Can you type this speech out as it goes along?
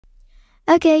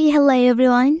Okay, hello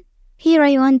everyone. Here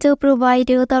I want to provide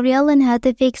a tutorial on how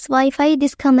to fix Wi-Fi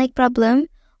disconnect problem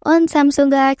on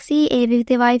Samsung Galaxy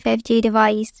A55 5G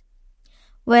device.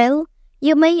 Well,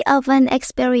 you may often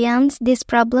experience this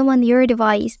problem on your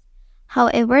device.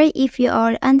 However, if you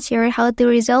are unsure how to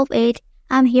resolve it,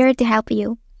 I'm here to help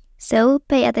you. So,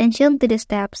 pay attention to the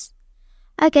steps.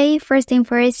 Okay, first thing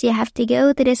first, you have to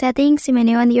go to the settings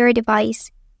menu on your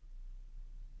device.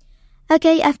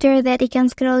 Okay, after that you can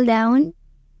scroll down.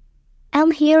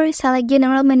 And here, select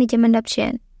General Management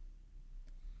option.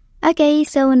 Okay,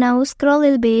 so now scroll a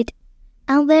little bit,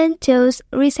 and then choose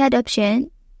Reset option.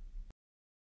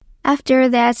 After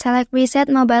that, select Reset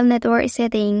Mobile Network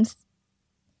Settings.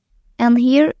 And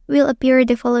here will appear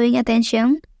the following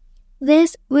attention.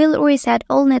 This will reset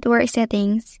all network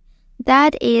settings.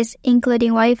 That is, including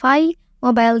Wi-Fi,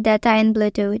 mobile data, and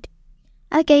Bluetooth.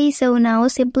 Okay, so now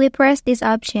simply press this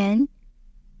option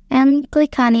and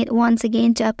click on it once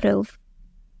again to approve.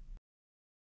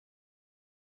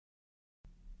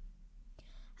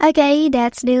 Okay,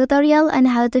 that's the tutorial on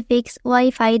how to fix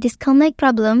Wi-Fi disconnect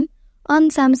problem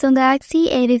on Samsung Galaxy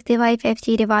A55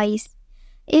 5G device.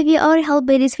 If you are helped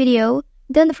by this video,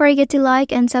 don't forget to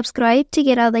like and subscribe to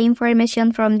get other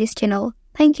information from this channel.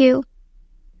 Thank you.